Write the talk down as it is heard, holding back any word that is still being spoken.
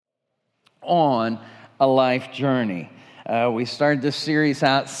on a life journey. We started this series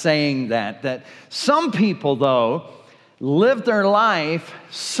out saying that some people, though, live their life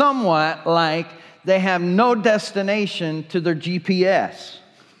somewhat like they have no destination to their GPS.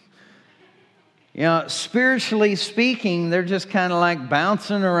 You know, spiritually speaking, they're just kind of like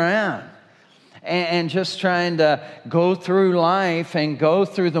bouncing around and just trying to go through life and go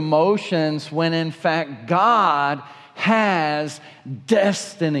through the motions when in fact God has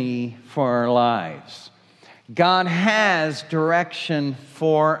destiny for our lives. God has direction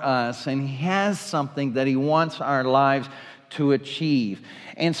for us, and He has something that He wants our lives to achieve.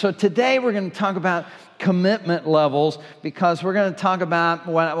 And so today we're going to talk about commitment levels, because we're going to talk about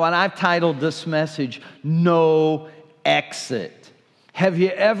what I've titled this message, No Exit. Have you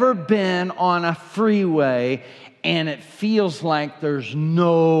ever been on a freeway and it feels like there's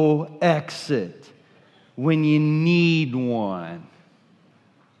no exit when you need one?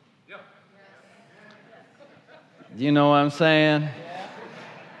 Do you know what I'm saying?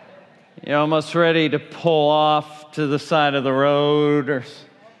 You're almost ready to pull off to the side of the road.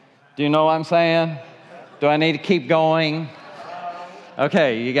 Do you know what I'm saying? Do I need to keep going?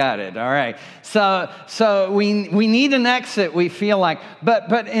 Okay, you got it. All right. So we need an exit, we feel like.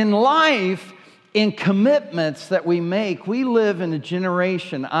 But in life, in commitments that we make, we live in a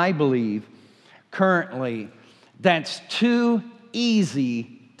generation, I believe, currently, that's too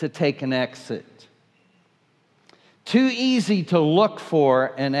easy to take an exit. Too easy to look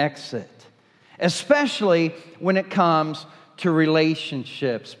for an exit, especially when it comes to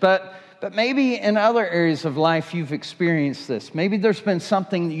relationships. But maybe in other areas of life you've experienced this. Maybe there's been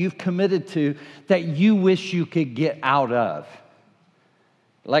something that you've committed to that you wish you could get out of,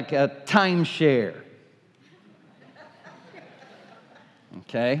 like a timeshare.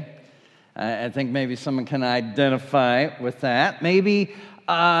 Okay? I think maybe someone can identify with that. Maybe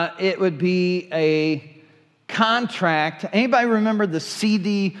it would be a contract. Anybody remember the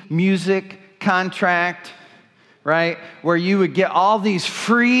CD music contract, right? Where you would get all these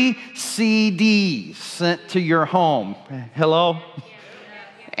free CDs sent to your home. Hello?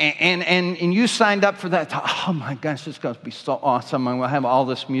 And you signed up for that. Thought, oh my gosh, this is going to be so awesome. I'm going to have all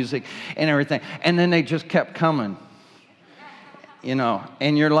this music and everything. And then they just kept coming. You know,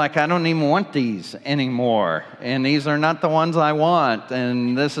 and you're like, I don't even want these anymore. And these are not the ones I want.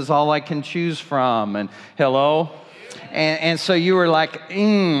 And this is all I can choose from. And hello? And so you were like,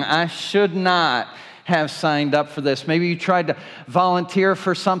 I should not have signed up for this. Maybe you tried to volunteer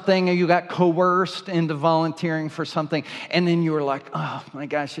for something, or you got coerced into volunteering for something. And then you were like, oh my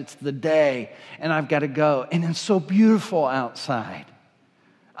gosh, it's the day. And I've got to go. And it's so beautiful outside.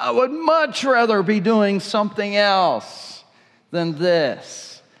 I would much rather be doing something else than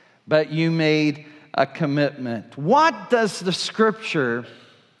this, but you made a commitment. What does the Scripture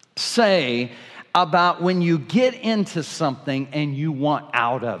say about when you get into something and you want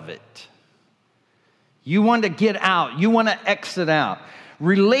out of it? You want to get out. You want to exit out.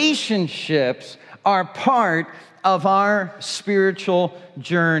 Relationships are part of our spiritual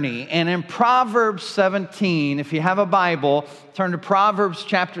journey. And in Proverbs 17, if you have a Bible, turn to Proverbs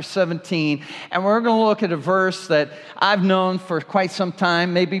chapter 17, and we're going to look at a verse that I've known for quite some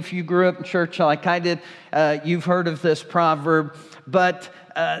time. Maybe if you grew up in church like I did, you've heard of this proverb. But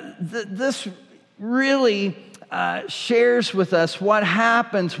this really shares with us what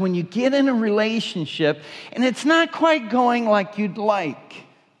happens when you get in a relationship and it's not quite going like you'd like.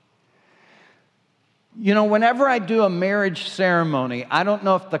 You know, whenever I do a marriage ceremony, I don't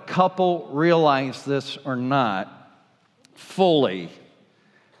know if the couple realize this or not fully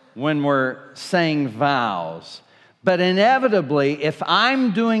when we're saying vows. But inevitably, if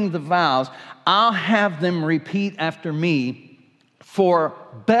I'm doing the vows, I'll have them repeat after me for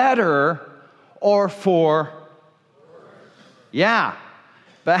better or for yeah.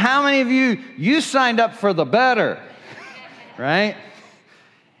 But how many of you signed up for the better, right?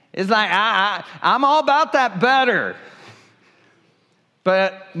 It's like, I'm all about that better.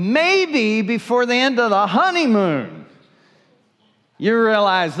 But maybe before the end of the honeymoon, you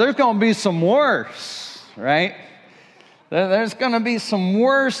realize there's going to be some worse, right? There's going to be some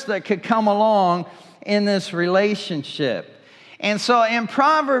worse that could come along in this relationship. And so in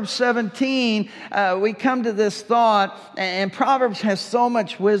Proverbs 17, we come to this thought, and Proverbs has so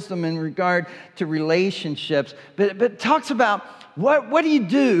much wisdom in regard to relationships, but it talks about what do you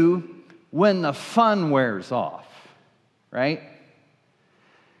do when the fun wears off, right?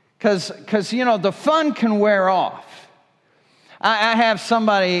 Because you know, the fun can wear off. I have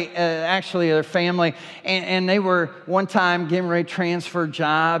somebody, actually their family, and they were one time getting ready to transfer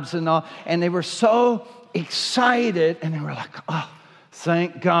jobs and all, and they were so excited, and they were like, oh,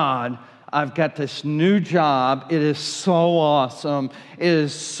 Thank God I've got this new job. It is so awesome. It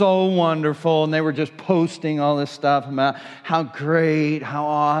is so wonderful. And they were just posting all this stuff about how great, how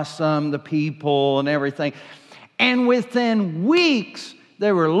awesome the people and everything. And within weeks,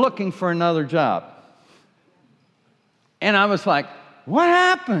 they were looking for another job. And I was like, what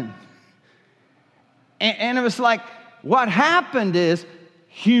happened? And it was like, what happened is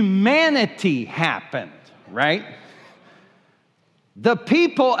humanity happened, right? The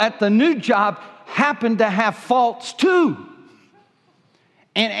people at the new job happened to have faults too.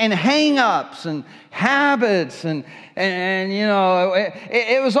 And hang-ups and habits and you know,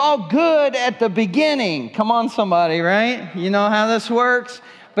 it was all good at the beginning. Come on, somebody, right? You know how this works?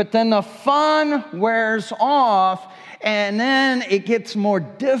 But then the fun wears off, and then it gets more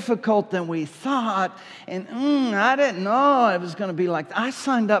difficult than we thought. And I didn't know it was going to be like that. I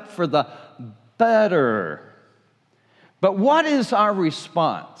signed up for the better. But what is our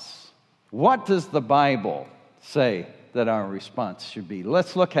response? What does the Bible say that our response should be?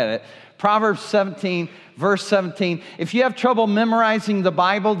 Let's look at it. Proverbs 17, verse 17. If you have trouble memorizing the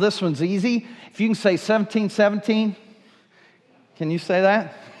Bible, this one's easy. If you can say 17:17, can you say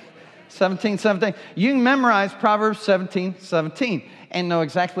that? 17:17. You can memorize Proverbs 17:17 and know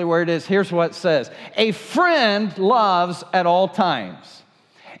exactly where it is. Here's what it says. A friend loves at all times,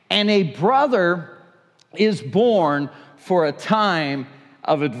 and a brother is born for a time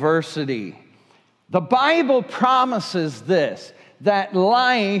of adversity. The Bible promises this, that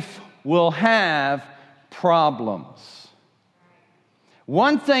life will have problems.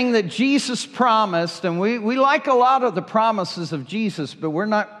 One thing that Jesus promised, and we like a lot of the promises of Jesus, but we're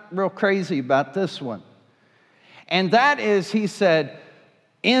not real crazy about this one. And that is, he said,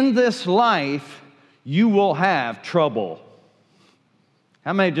 in this life, you will have trouble.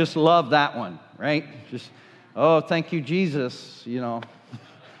 How many just love that one, right? Just, oh, thank you, Jesus, you know,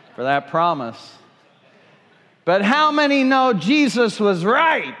 for that promise. But how many know Jesus was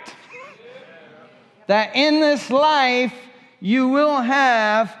right? That in this life, you will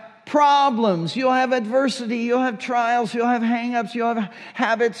have problems. You'll have adversity. You'll have trials. You'll have hang-ups. You'll have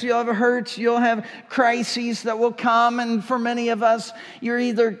habits. You'll have hurts. You'll have crises that will come. And for many of us, you're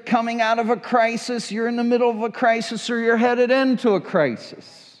either coming out of a crisis, you're in the middle of a crisis, or you're headed into a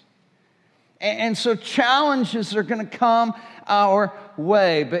crisis. And so challenges are going to come our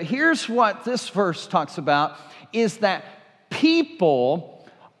way. But here's what this verse talks about, is that people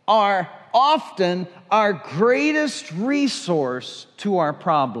are often our greatest resource to our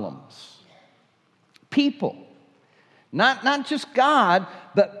problems. People. Not just God,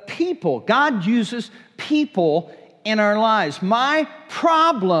 but people. God uses people in our lives. My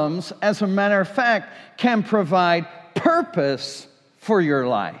problems, as a matter of fact, can provide purpose for your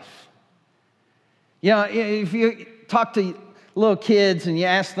life. You know, if you talk to little kids and you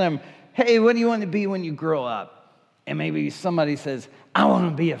ask them, hey, what do you want to be when you grow up? And maybe somebody says, I want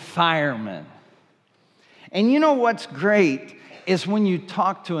to be a fireman. And you know what's great is when you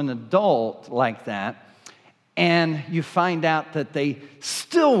talk to an adult like that and you find out that they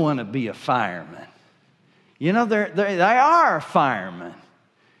still want to be a fireman. You know, they are a fireman.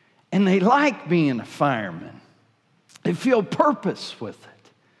 And they like being a fireman. They feel purpose with it.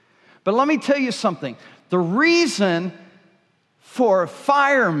 But let me tell you something. The reason for a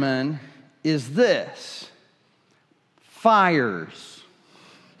fireman is this. Fires.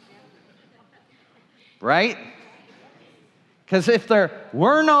 Right? Because if there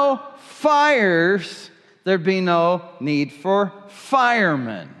were no fires, there'd be no need for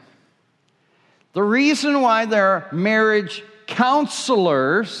firemen. The reason why there are marriage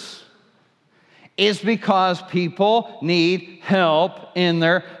counselors is because people need help in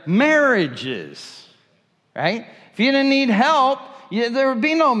their marriages, right? If you didn't need help, there would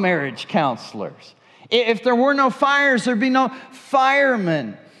be no marriage counselors. If there were no fires, there'd be no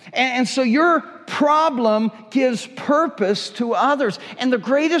firemen. And so your problem gives purpose to others. And the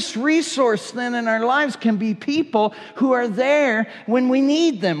greatest resource then in our lives can be people who are there when we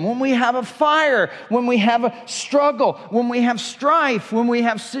need them, when we have a fire, when we have a struggle, when we have strife, when we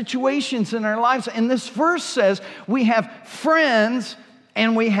have situations in our lives. And this verse says we have friends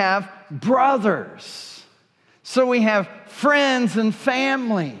and we have brothers. So we have friends and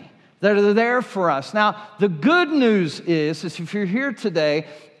family that are there for us. Now, the good news is if you're here today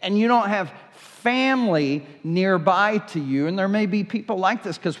and you don't have family nearby to you, and there may be people like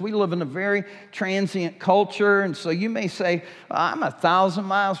this because we live in a very transient culture, and so you may say, I'm 1,000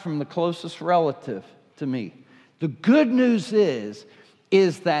 miles from the closest relative to me. The good news is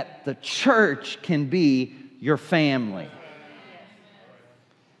that the church can be your family.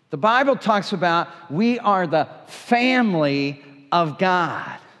 The Bible talks about we are the family of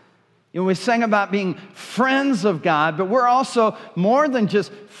God. You know, we sang about being friends of God, but we're also more than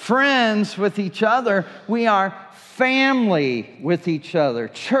just friends with each other. We are family with each other.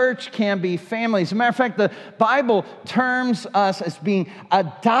 Church can be family. As a matter of fact, the Bible terms us as being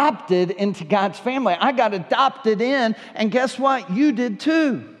adopted into God's family. I got adopted in, and guess what? You did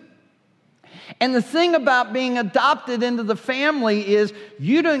too. And the thing about being adopted into the family is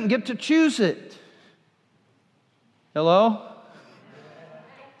you didn't get to choose it. Hello?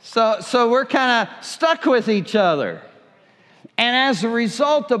 So we're kind of stuck with each other. And as a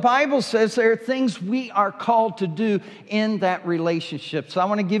result, the Bible says there are things we are called to do in that relationship. So I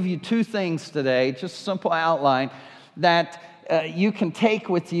want to give you two things today, just a simple outline, that you can take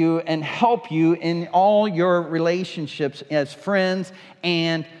with you and help you in all your relationships as friends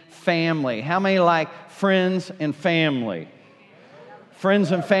and family. How many like friends and family?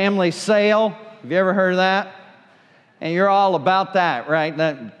 Friends and family sale. Have you ever heard of that? And you're all about that, right?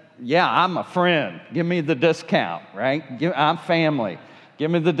 Yeah, I'm a friend. Give me the discount, right? I'm family. Give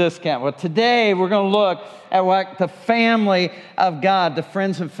me the discount. Well, today we're going to look at what the family of God, the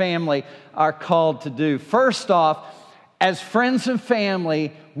friends and family, are called to do. First off, as friends and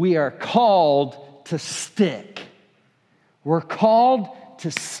family, we are called to stick. We're called to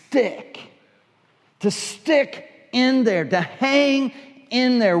stick in there, to hang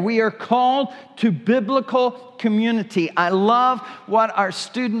in there. We are called to biblical community. I love what our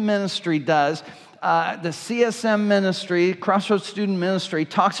student ministry does. The CSM ministry, Crossroads Student Ministry,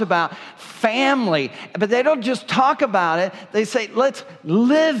 talks about family, but they don't just talk about it. They say, let's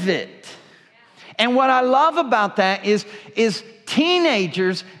live it. And what I love about that is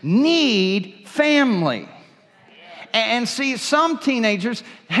teenagers need family. And see, some teenagers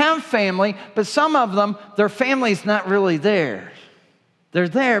have family, but some of them, their family's not really there. They're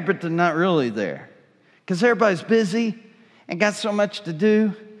there, but they're not really there. Because everybody's busy and got so much to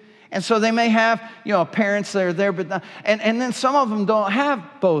do. And so they may have, parents that are there, but not, and then some of them don't have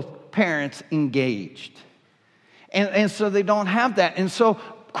both parents engaged. And so they don't have that. And so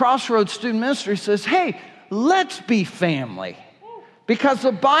Crossroads Student Ministry says, hey, let's be family. Because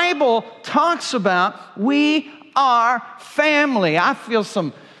the Bible talks about we are family. I feel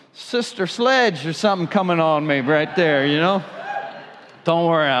some Sister Sledge or something coming on me right there, Don't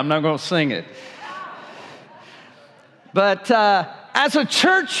worry, I'm not going to sing it. But as a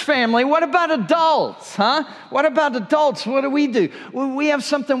church family, what about adults, huh? What about adults? What do? We have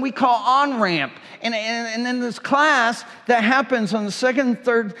something we call On-Ramp. And in this class that happens on the second and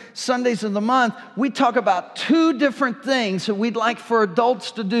third Sundays of the month, we talk about two different things that we'd like for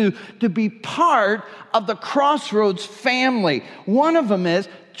adults to do to be part of the Crossroads family. One of them is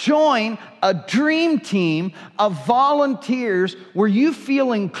join a dream team of volunteers where you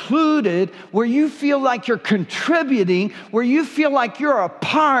feel included, where you feel like you're contributing, where you feel like you're a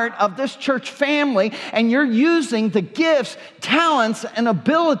part of this church family and you're using the gifts, talents, and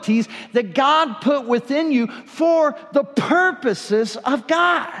abilities that God put within you for the purposes of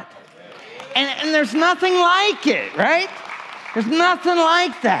God. And there's nothing like it, right? There's nothing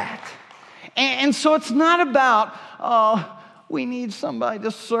like that. And so it's not about, we need somebody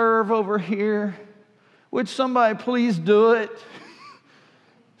to serve over here. Would somebody please do it?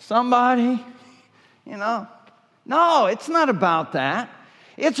 Somebody, No, it's not about that.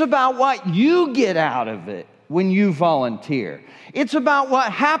 It's about what you get out of it when you volunteer. It's about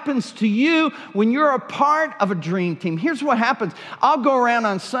what happens to you when you're a part of a dream team. Here's what happens. I'll go around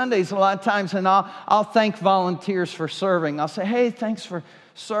on Sundays a lot of times and I'll thank volunteers for serving. I'll say, hey, thanks for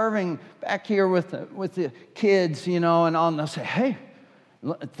serving back here with the kids, and they'll say, hey,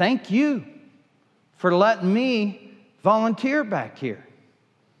 thank you for letting me volunteer back here.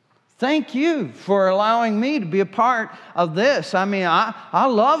 Thank you for allowing me to be a part of this. I mean, I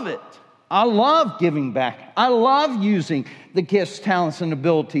love it. I love giving back. I love using the gifts, talents, and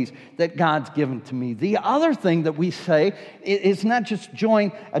abilities that God's given to me. The other thing that we say is not just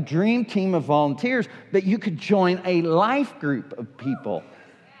join a dream team of volunteers, but you could join a life group of people.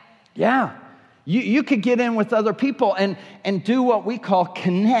 Yeah, you could get in with other people and do what we call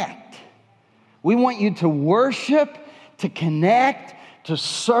connect. We want you to worship, to connect, to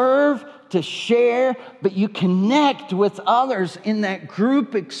serve, to share, but you connect with others in that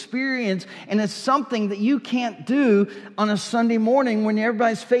group experience, and it's something that you can't do on a Sunday morning when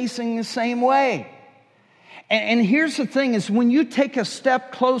everybody's facing the same way. And here's the thing is when you take a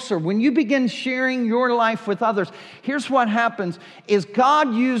step closer, when you begin sharing your life with others, here's what happens is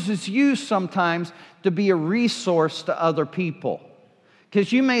God uses you sometimes to be a resource to other people.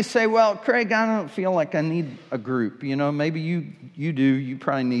 Because you may say, well, Craig, I don't feel like I need a group. Maybe you do. You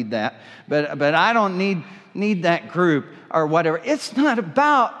probably need that. But I don't need that group or whatever. It's not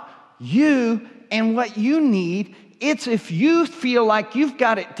about you and what you need. It's if you feel like you've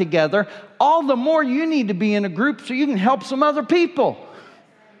got it together, all the more you need to be in a group so you can help some other people.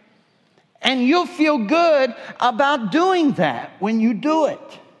 And you'll feel good about doing that when you do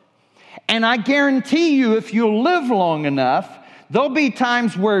it. And I guarantee you, if you'll live long enough, there'll be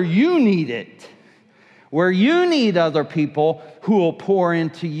times where you need it, where you need other people who will pour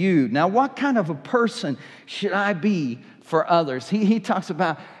into you. Now, what kind of a person should I be for others? He talks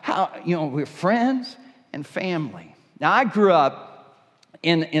about how, we're friends and family. Now, I grew up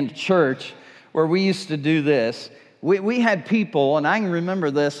in church where we used to do this. We had people, and I can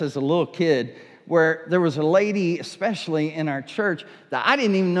remember this as a little kid, where there was a lady, especially in our church, that I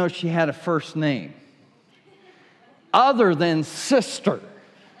didn't even know she had a first name other than sister,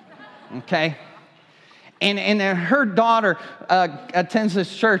 okay? And her daughter attends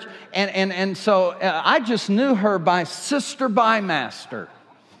this church, and so I just knew her by Sister Bymaster,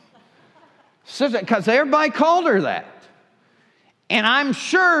 because everybody called her that. And I'm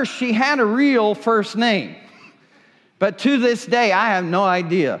sure she had a real first name. But to this day, I have no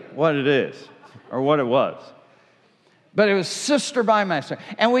idea what it is or what it was. But it was Sister Bymaster.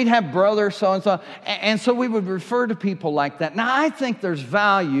 And we'd have brother so-and-so. And so we would refer to people like that. Now, I think there's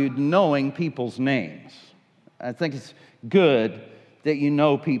value to knowing people's names. I think it's good that you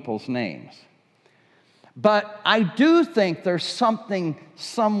know people's names. But I do think there's something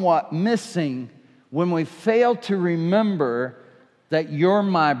somewhat missing when we fail to remember that you're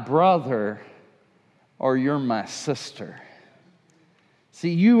my brother or you're my sister. See,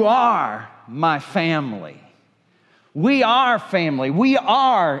 you are my family. We are family. We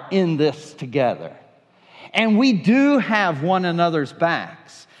are in this together. And we do have one another's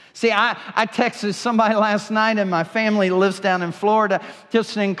backs. See, I texted somebody last night, and my family lives down in Florida,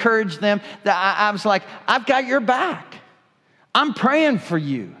 just to encourage them. That I was like, I've got your back. I'm praying for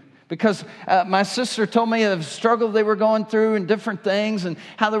you. Because my sister told me of the struggle they were going through and different things and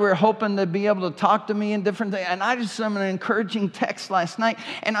how they were hoping to be able to talk to me and different things. And I just sent an encouraging text last night.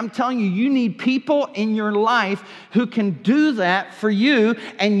 And I'm telling you, you need people in your life who can do that for you.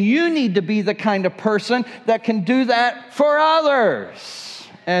 And you need to be the kind of person that can do that for others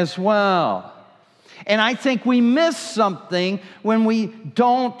as well. And I think we miss something when we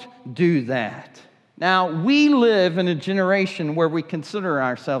don't do that. Now, we live in a generation where we consider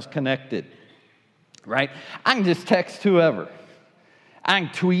ourselves connected, right? I can just text whoever. I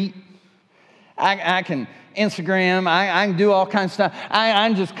can tweet. I can Instagram. I can do all kinds of stuff. I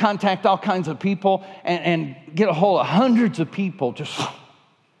can just contact all kinds of people and get a hold of hundreds of people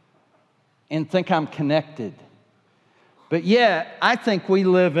and think I'm connected. But yet, I think we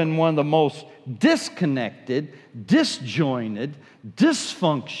live in one of the most disconnected, disjointed,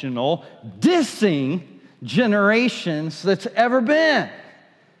 dysfunctional, dissing generations that's ever been.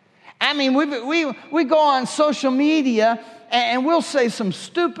 I mean, we go on social media and we'll say some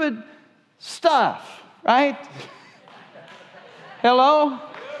stupid stuff, right? Hello?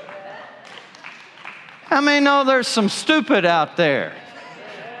 How many know there's some stupid out there,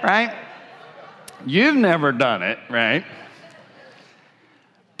 right? You've never done it, right?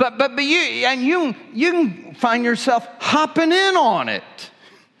 But you can find yourself hopping in on it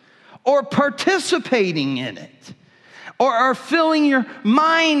or participating in it or filling your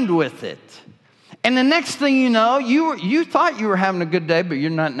mind with it. And the next thing you know, you thought you were having a good day, but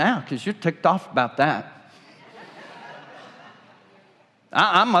you're not now because you're ticked off about that.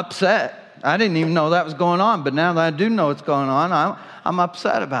 I'm upset. I didn't even know that was going on, but now that I do know what's going on, I'm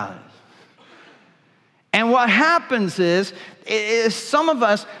upset about it. And what happens is some of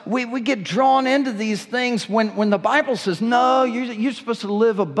us, we get drawn into these things when the Bible says, no, you're supposed to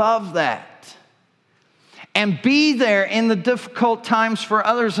live above that and be there in the difficult times for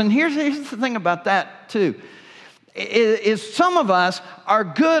others. And here's the thing about that, too, is some of us are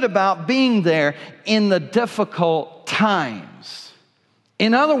good about being there in the difficult times.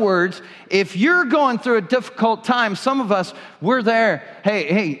 In other words, if you're going through a difficult time, some of us, we're there.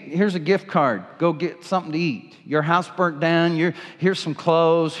 Hey, here's a gift card. Go get something to eat. Your house burnt down. Here's some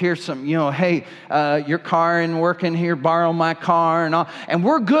clothes. Here's some, hey, your car isn't working here. Borrow my car and all. And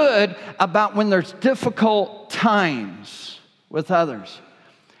we're good about when there's difficult times with others.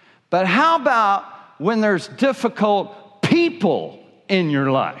 But how about when there's difficult people in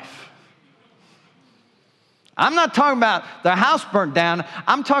your life? I'm not talking about the house burnt down.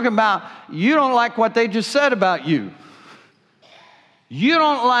 I'm talking about you don't like what they just said about you. You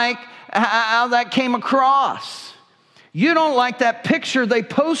don't like how that came across. You don't like that picture they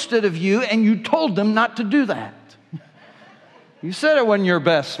posted of you, and you told them not to do that. You said it wasn't your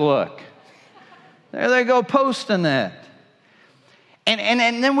best look. There they go posting that. And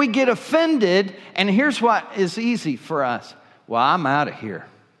then we get offended, and here's what is easy for us. Well, I'm out of here.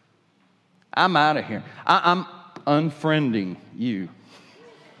 I'm out of here. I'm unfriending you.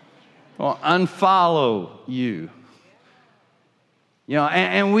 Or unfollow you. You know,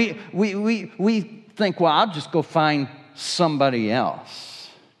 and we think, well, I'll just go find somebody else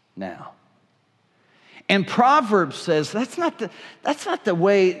now. And Proverbs says that's not the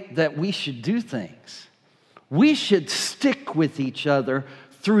way that we should do things. We should stick with each other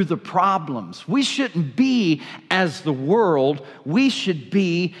through the problems. We shouldn't be as the world. We should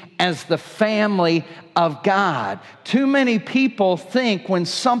be as the family of God. Too many people think when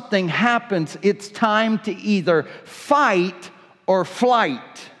something happens, it's time to either fight or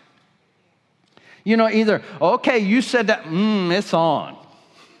flight. You know, either, okay, you said that, it's on.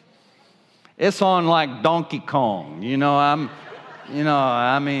 It's on like Donkey Kong. You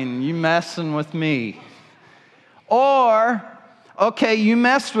messing with me. Or, okay, you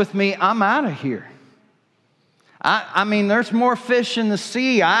messed with me, I'm out of here. I mean, there's more fish in the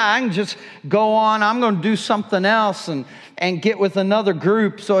sea. I can just go on. I'm going to do something else and get with another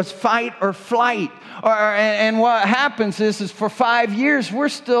group. So it's fight or flight. And what happens is for 5 years, we're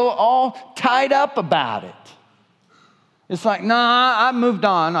still all tied up about it. It's like, nah, I moved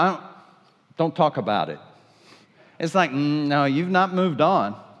on. Don't talk about it. It's like, no, you've not moved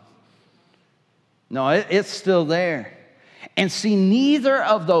on. No, it's still there. And see, neither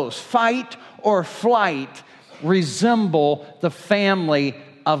of those, fight or flight, resemble the family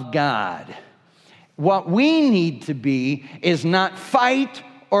of God. What we need to be is not fight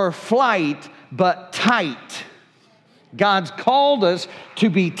or flight, but tight. God's called us to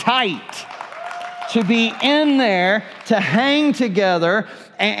be tight, to be in there, to hang together,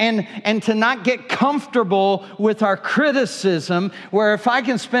 and to not get comfortable with our criticism, where if I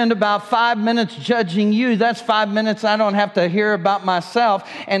can spend about 5 minutes judging you, that's 5 minutes I don't have to hear about myself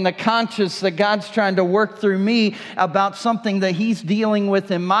and the conscience that God's trying to work through me about something that He's dealing with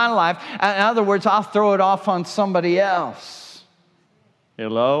in my life. In other words, I'll throw it off on somebody else.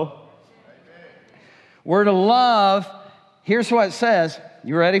 Hello? We're to love, here's what it says.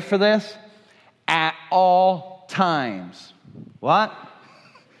 You ready for this? At all times. What?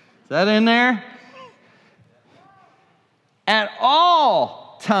 Is that in there? At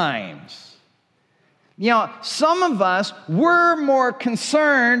all times. You know, some of us, we're more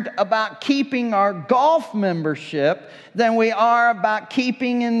concerned about keeping our golf membership than we are about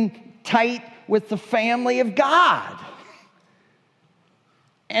keeping in tight with the family of God.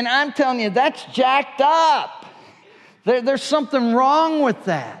 And I'm telling you, that's jacked up. There's something wrong with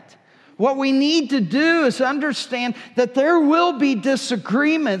that. What we need to do is understand that there will be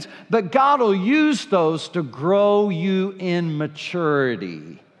disagreements, but God will use those to grow you in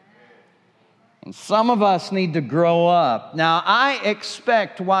maturity. And some of us need to grow up. Now, I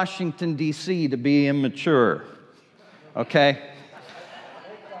expect Washington, D.C. to be immature. Okay?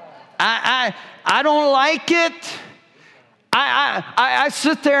 I don't like it. I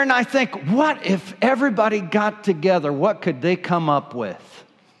sit there and I think, what if everybody got together? What could they come up with?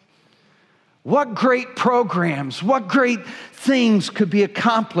 What great programs, what great things could be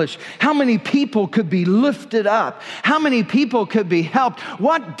accomplished? How many people could be lifted up? How many people could be helped?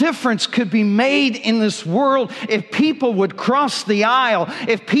 What difference could be made in this world if people would cross the aisle,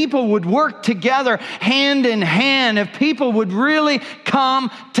 if people would work together hand in hand, if people would really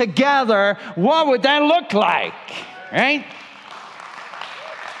come together? What would that look like, right?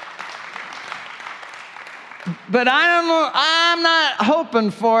 But I'm not hoping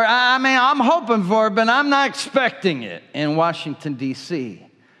for it. I'm hoping for it, but I'm not expecting it in Washington, D.C.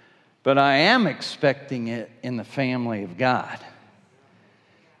 But I am expecting it in the family of God.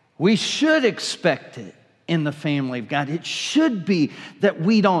 We should expect it in the family of God. It should be that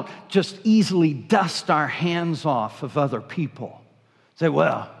we don't just easily dust our hands off of other people. Say,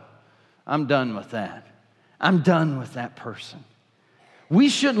 well, I'm done with that. I'm done with that person. We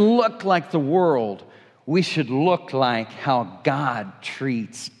shouldn't look like the world. We should look like how God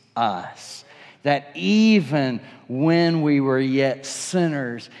treats us. That even when we were yet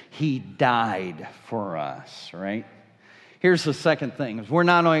sinners, He died for us, right? Here's the second thing. We're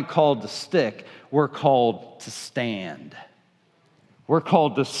not only called to stick, we're called to stand. We're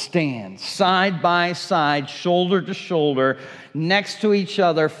called to stand side by side, shoulder to shoulder, next to each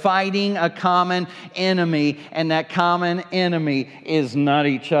other, fighting a common enemy, and that common enemy is not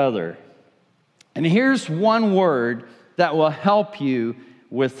each other. And here's one word that will help you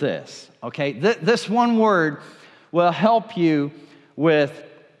with this, okay? This one word will help you with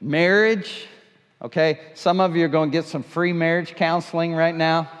marriage. Okay, some of you are going to get some free marriage counseling right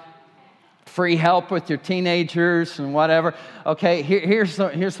now. Free help with your teenagers and whatever. Okay, here's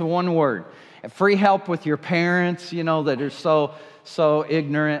the one word. Free help with your parents, that are so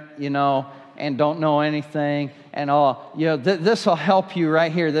ignorant, and don't know anything and all. This will help you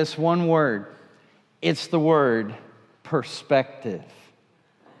right here, this one word. It's the word perspective.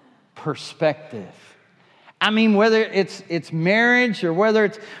 Perspective. I mean, whether it's marriage or whether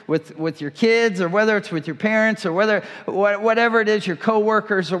it's with your kids or whether it's with your parents or whatever it is, your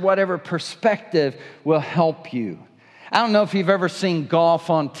coworkers or whatever, perspective will help you. I don't know if you've ever seen golf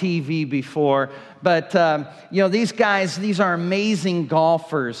on TV before, but these guys, these are amazing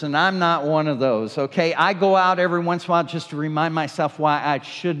golfers, and I'm not one of those, okay? I go out every once in a while just to remind myself why I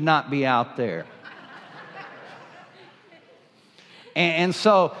should not be out there. And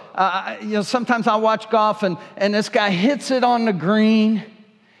so, sometimes I'll watch golf and this guy hits it on the green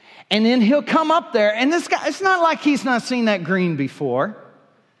and then he'll come up there. And this guy, it's not like he's not seen that green before.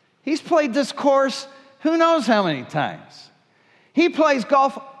 He's played this course who knows how many times. He plays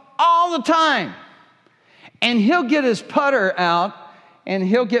golf all the time. And he'll get his putter out and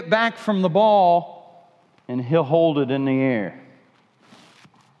he'll get back from the ball and he'll hold it in the air.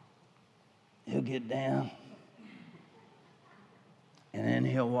 He'll get down. And then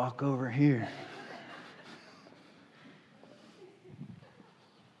he'll walk over here.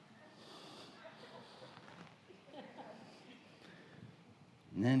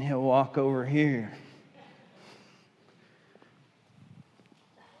 And then he'll walk over here.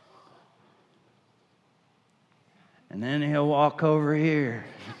 And then he'll walk over here.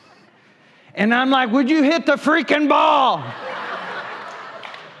 And I'm like, would you hit the freaking ball?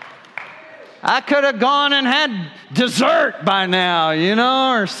 I could have gone and had dessert by now,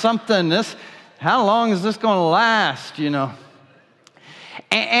 or something. How long is this going to last,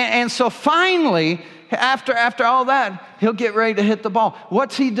 And so finally, after all that, he'll get ready to hit the ball.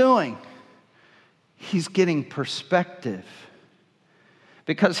 What's he doing? He's getting perspective.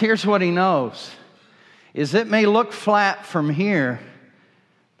 Because here's what he knows, is it may look flat from here,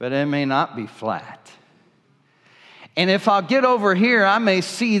 but it may not be flat. And if I'll get over here, I may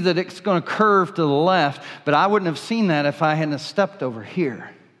see that it's going to curve to the left, but I wouldn't have seen that if I hadn't stepped over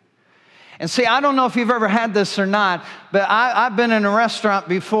here. And see, I don't know if you've ever had this or not, but I've been in a restaurant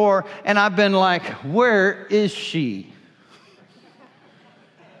before, and I've been like, where is she?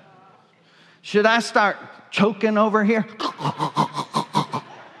 Should I start choking over here?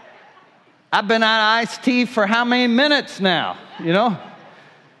 I've been out of iced tea for how many minutes now,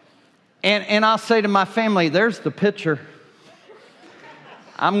 And I'll say to my family, there's the pitcher.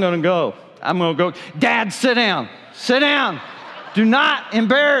 I'm going to go. Dad, sit down. Sit down. Do not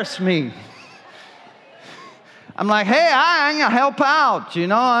embarrass me. I'm like, hey, I'm going to help out. I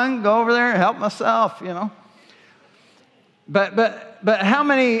can go over there and help myself, But how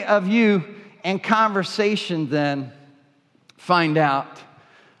many of you in conversation then find out,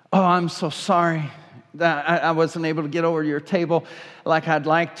 oh, I'm so sorry that I wasn't able to get over to your table like I'd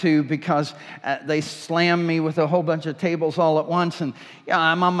like to because they slammed me with a whole bunch of tables all at once. And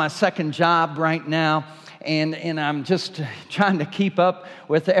I'm on my second job right now, and I'm just trying to keep up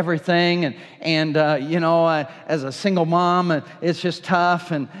with everything. And as a single mom, it's just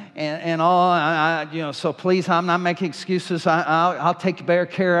tough and all. So please, I'm not making excuses. I'll take better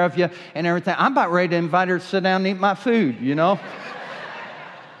care of you and everything. I'm about ready to invite her to sit down and eat my food, You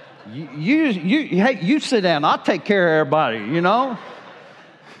sit down. I'll take care of everybody,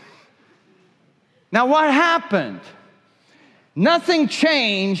 Now, what happened? Nothing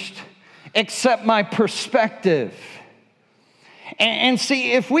changed except my perspective. And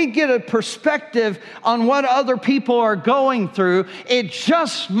see, if we get a perspective on what other people are going through, it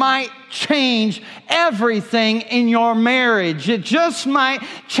just might change everything in your marriage. It just might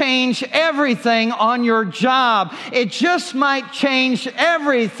change everything on your job. It just might change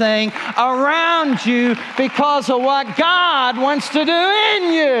everything around you because of what God wants to do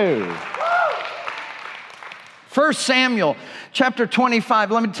in you. 1 Samuel chapter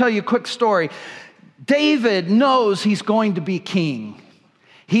 25, let me tell you a quick story. David knows he's going to be king.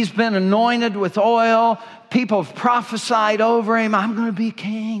 He's been anointed with oil. People have prophesied over him, I'm going to be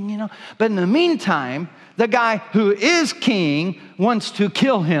king, But in the meantime, the guy who is king wants to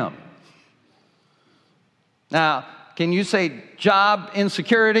kill him. Now, can you say job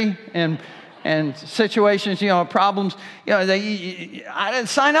insecurity and situations, problems? I didn't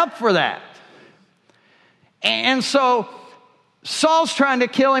sign up for that. And so Saul's trying to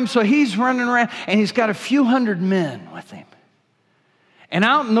kill him, so he's running around, and he's got a few hundred men with him. And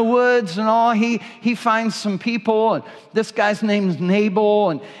out in the woods and all, he finds some people, and this guy's name is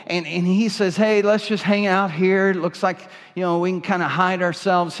Nabal, and he says, hey, let's just hang out here. It looks like, we can kind of hide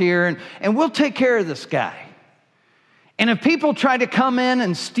ourselves here, and we'll take care of this guy. And if people try to come in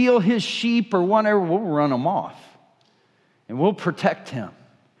and steal his sheep or whatever, we'll run them off, and we'll protect him.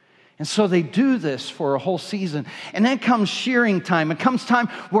 And so they do this for a whole season. And then comes shearing time. It comes time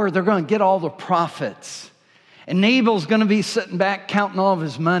where they're going to get all the profits. And Nabal's going to be sitting back counting all of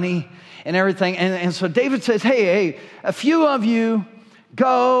his money and everything. And so David says, hey, a few of you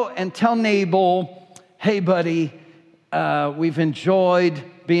go and tell Nabal, hey, buddy, we've enjoyed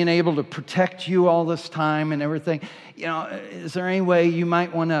being able to protect you all this time and everything. Is there any way you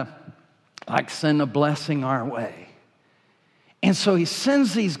might want to send a blessing our way? And so he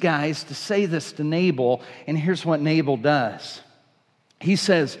sends these guys to say this to Nabal, and here's what Nabal does. He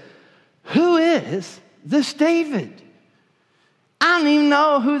says, who is this David? I don't even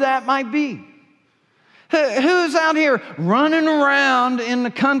know who that might be. Who's out here running around in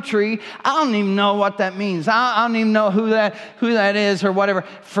the country? I don't even know what that means. I don't even know who that is or whatever.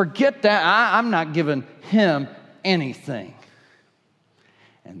 Forget that. I'm not giving him anything.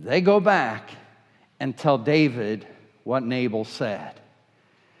 And they go back and tell David what Nabal said.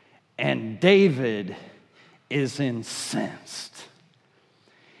 And David is incensed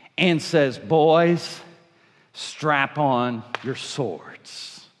and says, boys, strap on your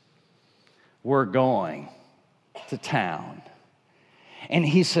swords. We're going to town. And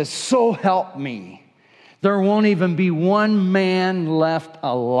he says, so help me, there won't even be one man left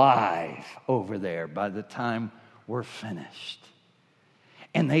alive over there by the time we're finished.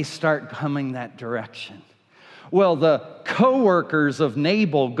 And they start coming that direction. Well, the co-workers of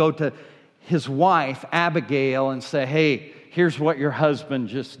Nabal go to his wife, Abigail, and say, hey, here's what your husband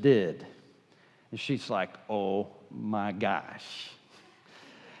just did. And she's like, oh my gosh.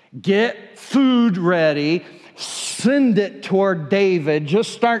 Get food ready, send it toward David,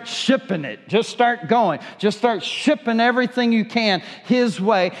 just start shipping it, just start going, just start shipping everything you can his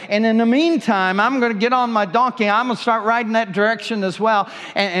way. And in the meantime, I'm going to get on my donkey, I'm going to start riding that direction as well,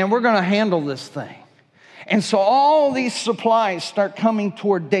 and we're going to handle this thing. And so all these supplies start coming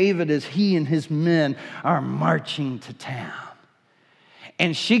toward David as he and his men are marching to town.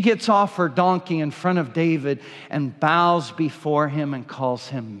 And she gets off her donkey in front of David and bows before him and calls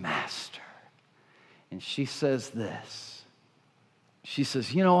him master. And she says this. She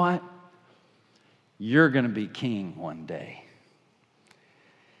says, you know what? You're going to be king one day.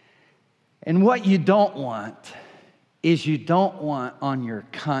 And what you don't want is you don't want on your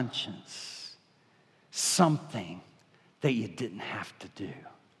conscience something that you didn't have to do.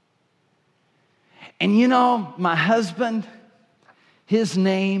 And my husband, his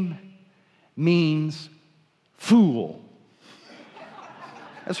name means fool.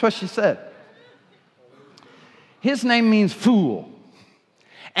 That's what she said. His name means fool.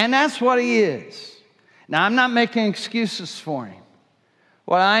 And that's what he is. Now, I'm not making excuses for him.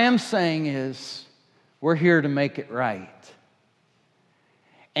 What I am saying is, we're here to make it right.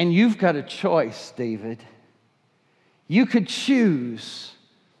 And you've got a choice, David. You could choose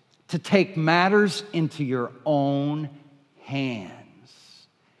to take matters into your own hands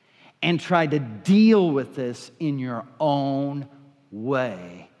and try to deal with this in your own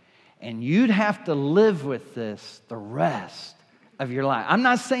way. And you'd have to live with this the rest of your life. I'm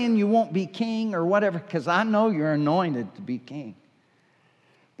not saying you won't be king or whatever, because I know you're anointed to be king.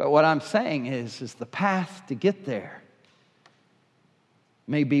 But what I'm saying is the path to get there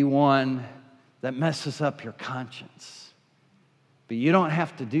may be one that messes up your conscience. But you don't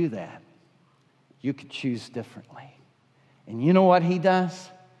have to do that. You could choose differently. And you know what he does?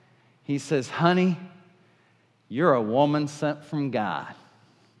 He says, honey, you're a woman sent from God,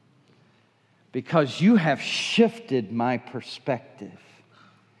 because you have shifted my perspective.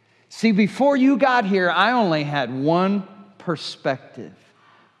 See, before you got here, I only had one perspective.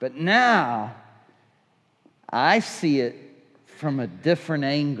 But now, I see it from a different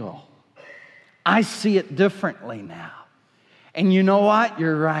angle. I see it differently now. And you know what?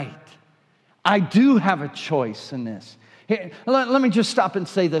 You're right. I do have a choice in this. Here, let me just stop and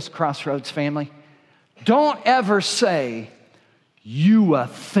say this, Crossroads family. Don't ever say, you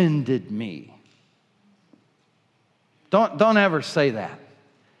offended me. Don't ever say that.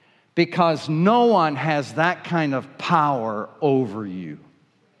 Because no one has that kind of power over you.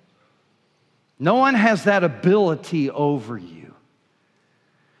 No one has that ability over you.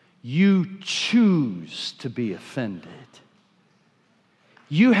 You choose to be offended.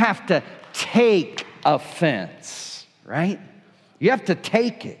 You have to take offense, right? You have to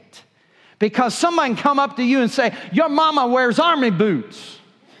take it. Because somebody can come up to you and say, your mama wears army boots.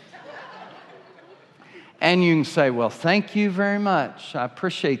 And you can say, well, thank you very much. I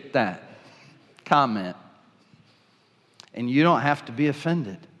appreciate that comment. And you don't have to be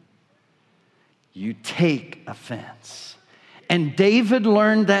offended. You take offense. And David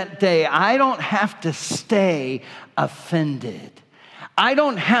learned that day, I don't have to stay offended. I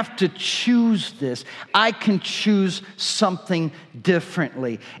don't have to choose this. I can choose something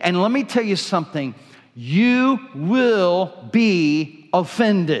differently. And let me tell you something. You will be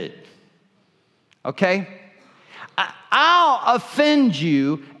offended. Okay? I'll offend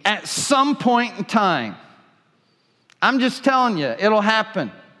you at some point in time. I'm just telling you, it'll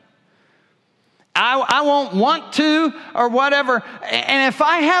happen. I won't want to or whatever. And if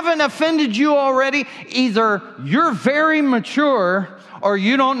I haven't offended you already, either you're very mature or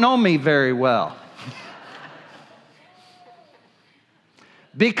you don't know me very well.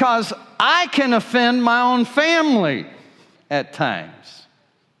 Because I can offend my own family at times.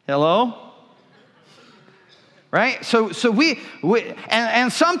 Hello? Right? So we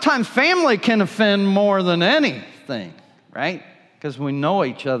and sometimes family can offend more than anything, right? Because we know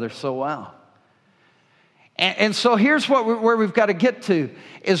each other so well. And so here's where we've got to get to,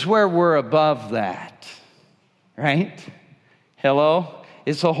 is where we're above that, right? Hello?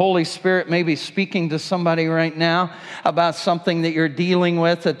 Is the Holy Spirit maybe speaking to somebody right now about something that you're dealing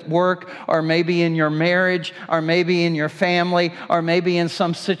with at work, or maybe in your marriage, or maybe in your family, or maybe in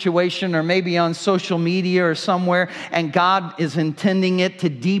some situation, or maybe on social media or somewhere, and God is intending it to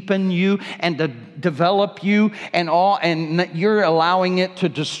deepen you and to develop you and you're allowing it to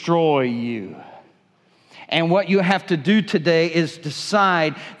destroy you. And what you have to do today is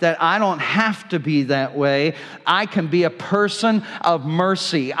decide that I don't have to be that way. I can be a person of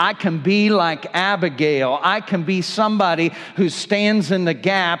mercy. I can be like Abigail. I can be somebody who stands in the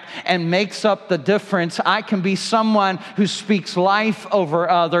gap and makes up the difference. I can be someone who speaks life over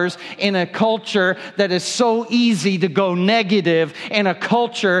others in a culture that is so easy to go negative, in a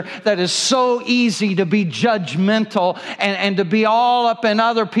culture that is so easy to be judgmental and to be all up in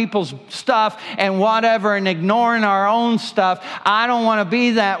other people's stuff and whatever, and ignoring our own stuff. I don't want to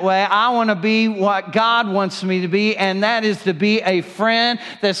be that way. I want to be what God wants me to be, and that is to be a friend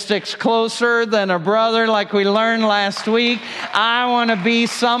that sticks closer than a brother, like we learned last week. I want to be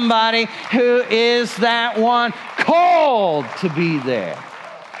somebody who is that one called to be there.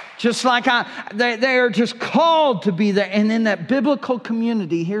 Just like they are just called to be there. And in that biblical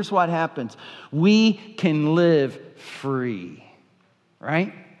community, here's what happens. We can live free,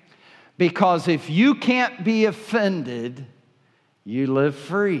 right? Because if you can't be offended, you live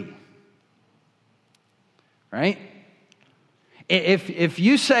free. Right? If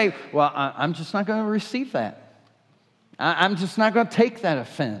you say, well, I'm just not going to receive that. I'm just not going to take that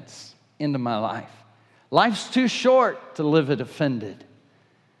offense into my life. Life's too short to live it offended.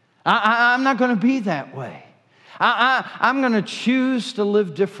 I'm not going to be that way. I'm going to choose to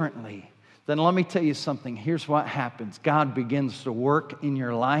live differently. Then let me tell you something. Here's what happens. God begins to work in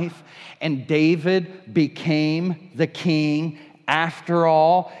your life, and David became the king. After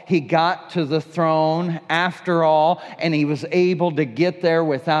all, he got to the throne after all, and he was able to get there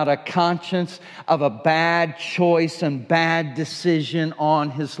without a conscience of a bad choice and bad decision on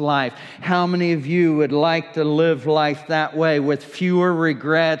his life. How many of you would like to live life that way, with fewer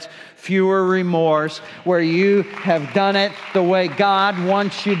regrets, fewer remorse, where you have done it the way God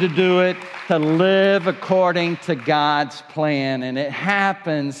wants you to do it, to live according to God's plan? And it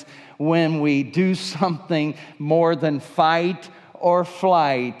happens when we do something more than fight or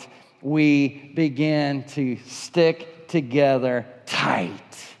flight. We begin to stick together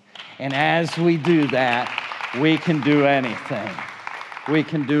tight. And as we do that, we can do anything. We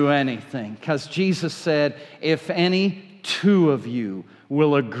can do anything. Because Jesus said, if any two of you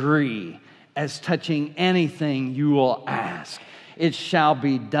will agree as touching anything you will ask, it shall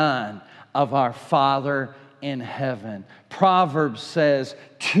be done of our Father in heaven. Proverbs says,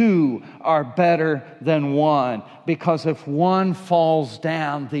 two are better than one, because if one falls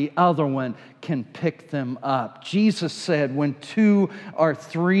down, the other one can pick them up. Jesus said, when two or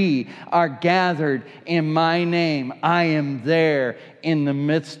three are gathered in my name, I am there in the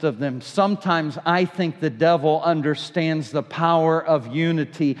midst of them. Sometimes I think the devil understands the power of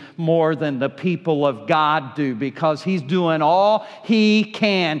unity more than the people of God do, because he's doing all he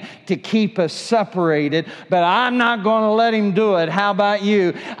can to keep us separated, but I'm not going to let him do it. How about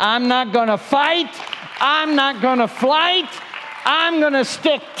you? I'm not going to fight. I'm not going to flight. I'm going to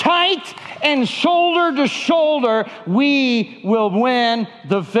stick tight, and shoulder to shoulder, we will win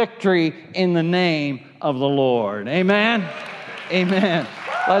the victory in the name of the Lord. Amen? Amen.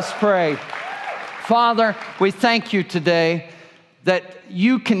 Let's pray. Father, we thank you today that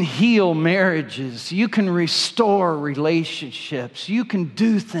you can heal marriages, you can restore relationships, you can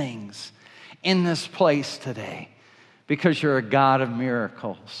do things in this place today because you're a God of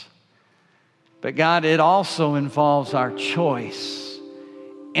miracles. But God, it also involves our choice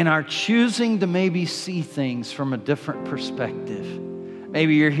and our choosing to maybe see things from a different perspective.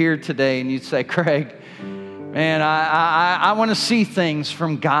 Maybe you're here today and you'd say, Craig, man, I want to see things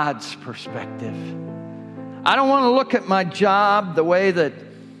from God's perspective. I don't want to look at my job the way that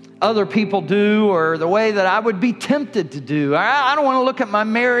other people do or the way that I would be tempted to do. I don't want to look at my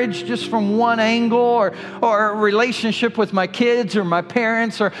marriage just from one angle or a relationship with my kids or my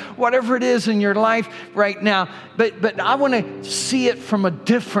parents or whatever it is in your life right now. But I want to see it from a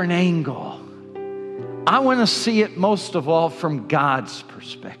different angle. I want to see it most of all from God's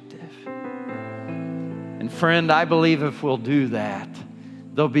perspective. And friend, I believe if we'll do that,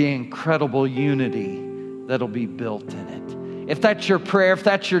 there'll be incredible unity that'll be built in it. If that's your prayer, if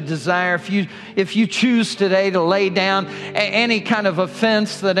that's your desire, if you choose today to lay down any kind of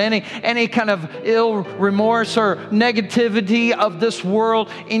offense, that any kind of ill remorse or negativity of this world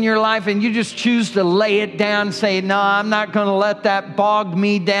in your life, and you just choose to lay it down and say, no, I'm not going to let that bog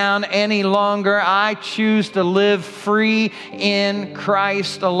me down any longer. I choose to live free in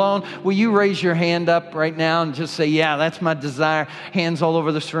Christ alone. Will you raise your hand up right now and just say, yeah, that's my desire. Hands all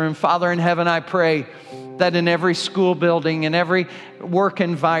over this room. Father in heaven, I pray that in every school building, in every work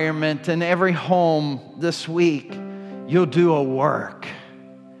environment, in every home this week, you'll do a work.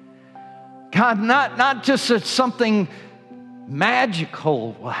 God, not just that something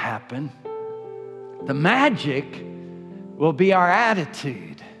magical will happen. The magic will be our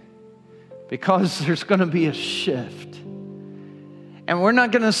attitude, because there's going to be a shift. And we're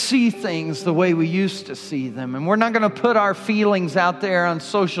not going to see things the way we used to see them. And we're not going to put our feelings out there on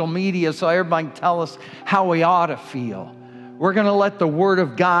social media so everybody can tell us how we ought to feel. We're going to let the Word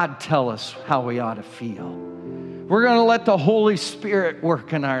of God tell us how we ought to feel. We're going to let the Holy Spirit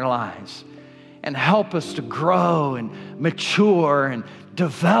work in our lives and help us to grow and mature and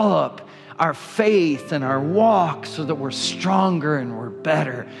develop our faith and our walk so that we're stronger and we're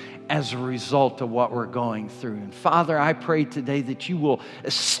better as a result of what we're going through. And Father, I pray today that you will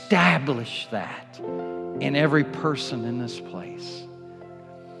establish that in every person in this place.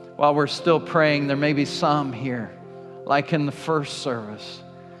 While we're still praying, there may be some here, like in the first service,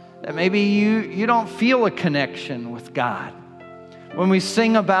 that maybe you don't feel a connection with God. When we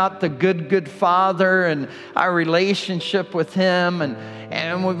sing about the good Father and our relationship with Him,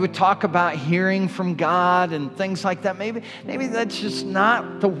 and when we talk about hearing from God and things like that, maybe that's just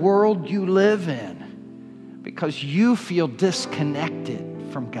not the world you live in, because you feel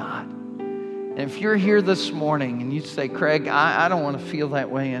disconnected from God. And if you're here this morning and you say, Craig, I don't want to feel that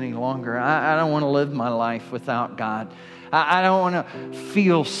way any longer. I don't want to live my life without God. I don't want to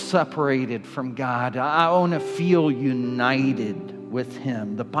feel separated from God. I want to feel united with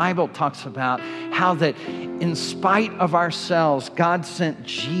Him. The Bible talks about how that in spite of ourselves, God sent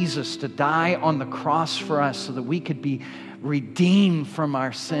Jesus to die on the cross for us so that we could be redeemed from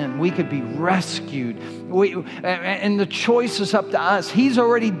our sin. We could be rescued. And the choice is up to us. He's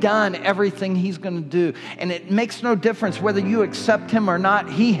already done everything He's going to do. And it makes no difference whether you accept Him or not.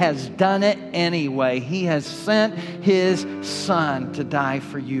 He has done it anyway. He has sent His Son to die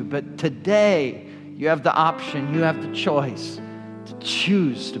for you. But today, you have the option, you have the choice to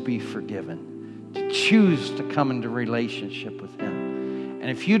choose to be forgiven, to choose to come into relationship with Him. And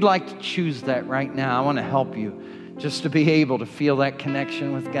if you'd like to choose that right now, I want to help you just to be able to feel that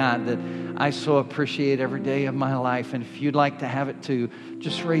connection with God that I so appreciate every day of my life. And if you'd like to have it too,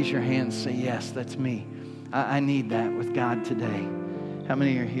 just raise your hand and say, yes, that's me. I need that with God today. How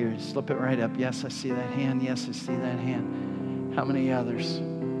many are here? Slip it right up. Yes, I see that hand. Yes, I see that hand. How many others?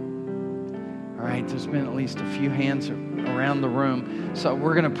 All right, there's been at least a few hands around the room. So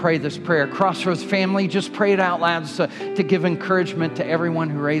we're going to pray this prayer. Crossroads family, just pray it out loud to give encouragement to everyone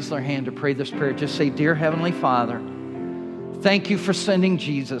who raised their hand to pray this prayer. Just say, Dear Heavenly Father, thank you for sending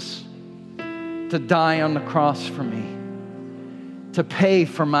Jesus to die on the cross for me, to pay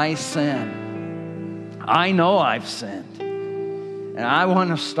for my sin. I know I've sinned, and I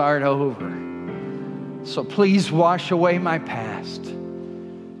want to start over. So please wash away my past.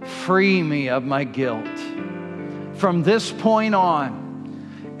 Free me of my guilt. From this point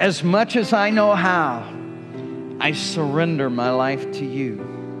on, as much as I know how, I surrender my life to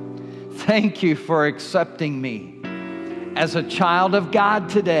you. Thank you for accepting me as a child of God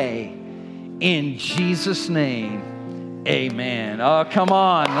today. In Jesus' name, amen. Oh, come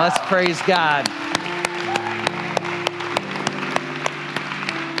on. Let's praise God.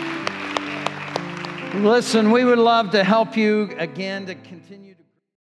 Listen, we would love to help you again to continue to